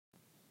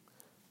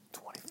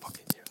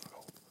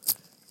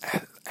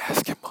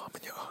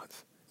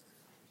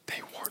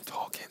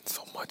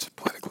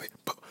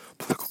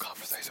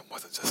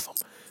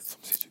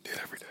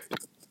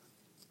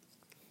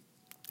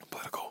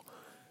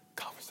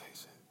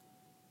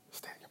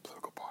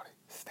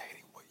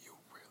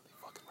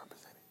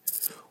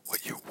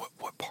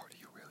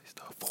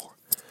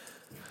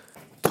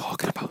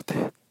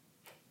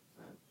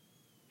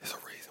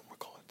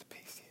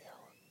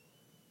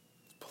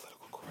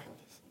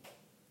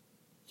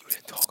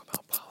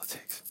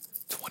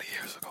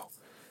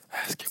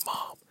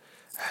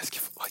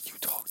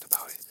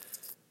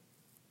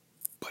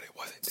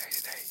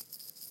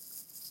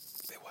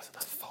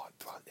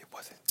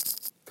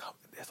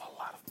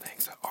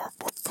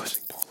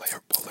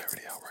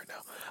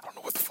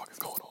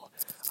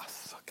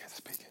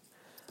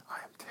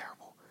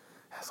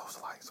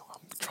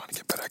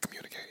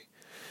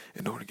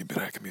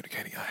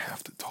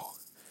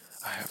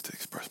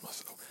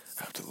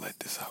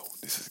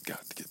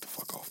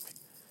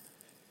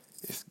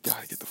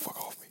gotta get the fuck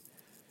off me.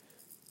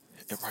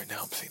 And right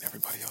now I'm seeing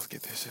everybody else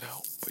get their shit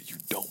out, but you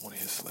don't want to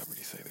hear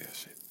celebrities say their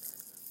shit.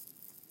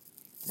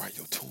 Right,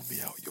 you'll tune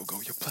me out. You'll go,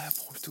 your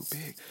platform's too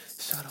big.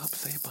 Shut up,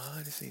 say it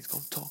behind the scenes. Go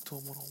talk to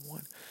him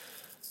one-on-one.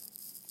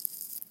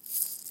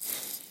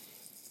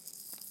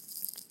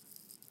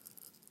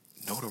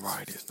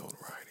 Notoriety is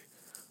notoriety.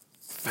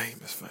 Fame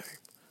is fame.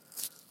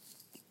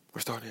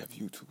 We're starting to have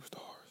YouTube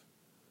stars.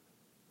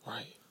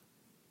 Right?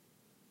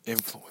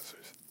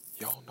 Influencers.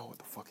 Y'all know what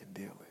the fucking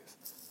deal is.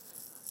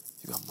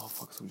 You got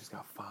motherfuckers who just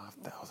got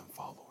 5,000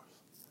 followers.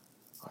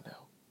 Are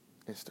now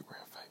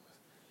Instagram famous.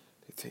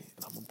 They tell you,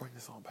 and I'm going to bring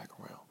this all back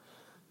around.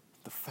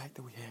 The fact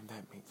that we have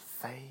that means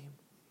fame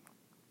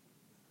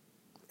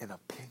and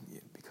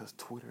opinion, because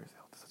Twitter is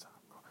held to such a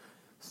high regard.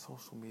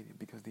 Social media,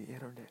 because the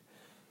internet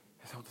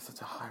is held to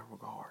such a high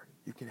regard.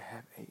 You can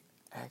have a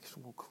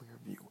actual clear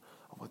view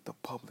of what the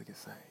public is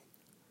saying.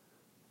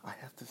 I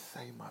have to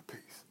say my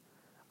piece.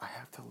 I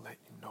have to let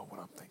you know what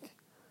I'm thinking.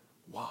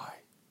 Why?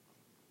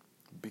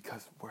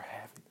 Because we're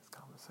having this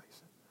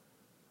conversation.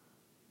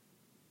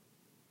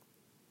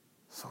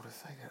 So to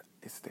say that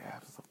it's the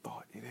absence of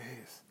thought, it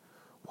is.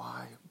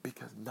 Why?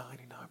 Because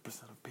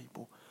 99% of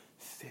people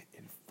sit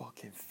and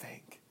fucking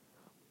think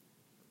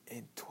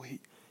and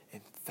tweet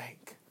and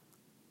think.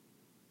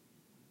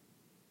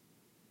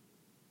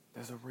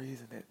 There's a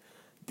reason that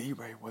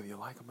D-Ray, whether you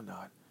like him or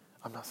not,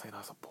 I'm not saying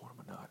I support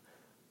him or not,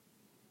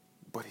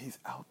 but he's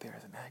out there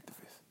as an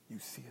activist. You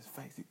see his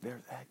face.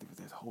 There's activists.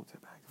 There's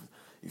Hotep activists.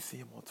 You see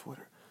him on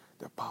Twitter.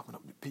 They're popping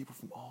up. People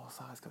from all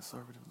sides,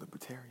 conservative,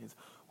 libertarians,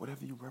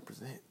 whatever you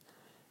represent,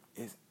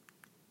 is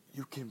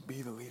you can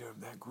be the leader of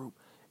that group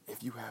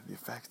if you have your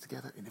facts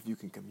together and if you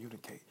can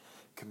communicate.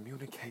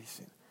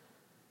 Communication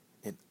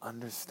and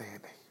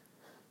understanding,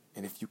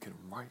 and if you can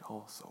write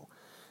also,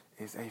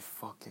 is a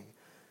fucking,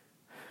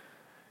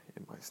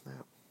 it might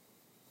snap,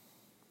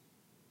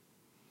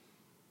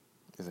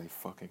 is a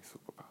fucking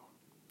superpower.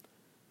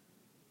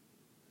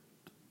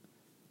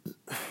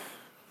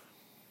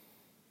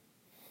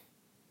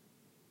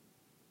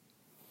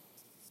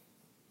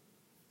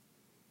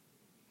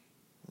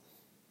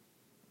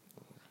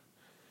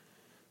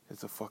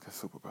 It's a fucking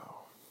superpower.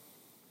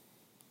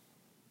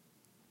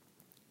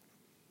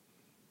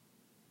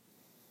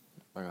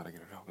 I gotta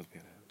get it out because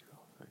being an empty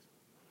conversation.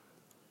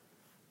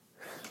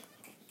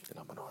 And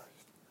I'm an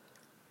artist.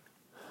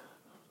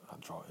 I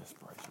draw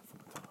inspiration from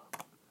the time.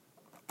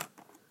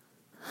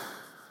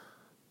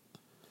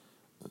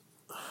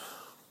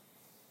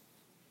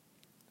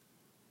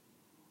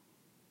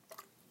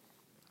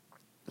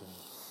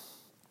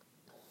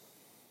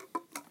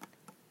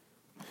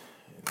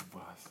 And if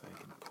what I say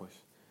can push,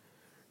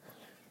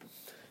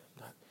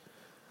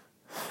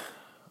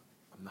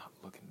 I'm not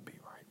looking to be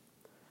right.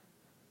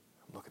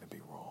 I'm looking to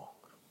be wrong.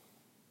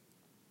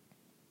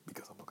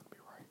 Because I'm looking to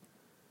be right.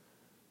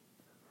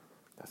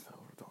 That sounds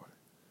retarded.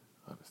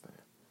 I understand.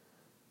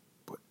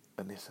 But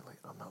initially,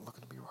 I'm not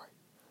looking to be right.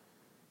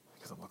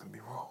 Because I'm looking to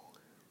be wrong.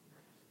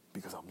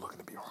 Because I'm looking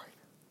to be right.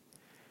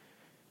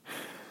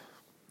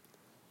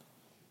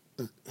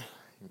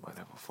 You might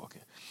have a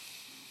fucking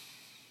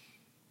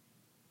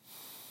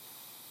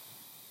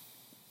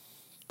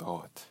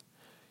thought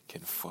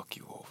can fuck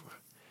you over.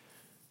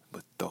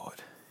 But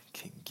thought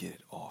can get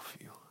it off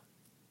you.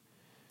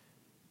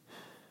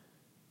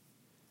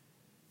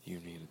 You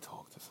need to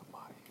talk to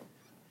somebody.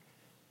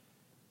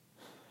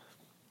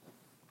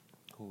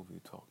 Who have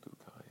you talked to,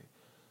 Kanye?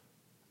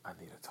 I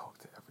need to talk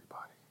to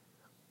everybody.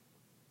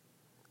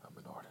 I'm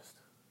an artist.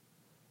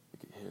 You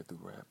can hear it through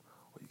rap,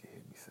 or you can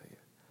hear me say it.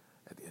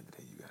 At the end of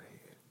the day, you gotta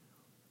hear it.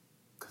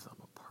 Because I'm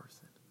a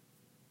person.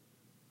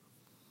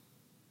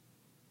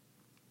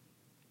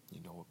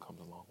 You know what comes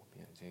along with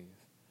being a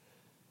genius?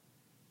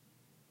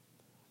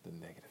 The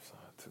negative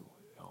side, too.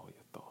 All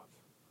your thoughts.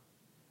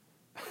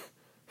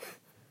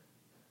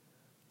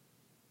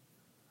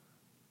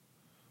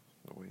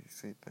 The way you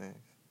see things.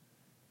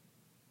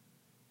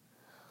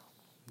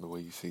 The way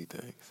you see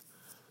things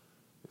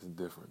is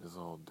different. It's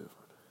all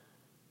different.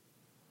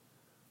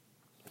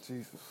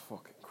 Jesus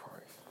fucking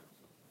Christ.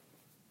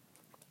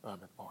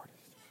 I'm an artist.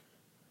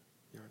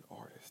 You're an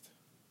artist.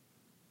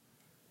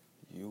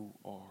 You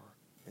are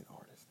an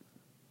artist.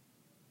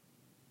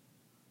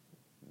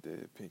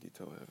 Dead pinky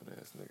toe having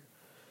ass nigga.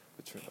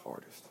 But you're an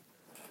artist.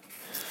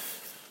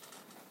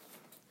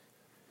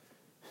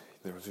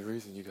 There was a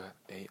reason you got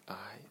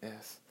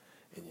AIS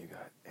and you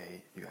got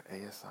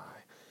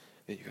ASI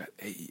and you got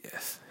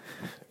AES.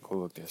 Go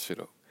look that shit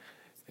up.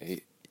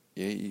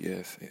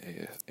 AES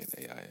and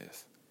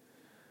AIS.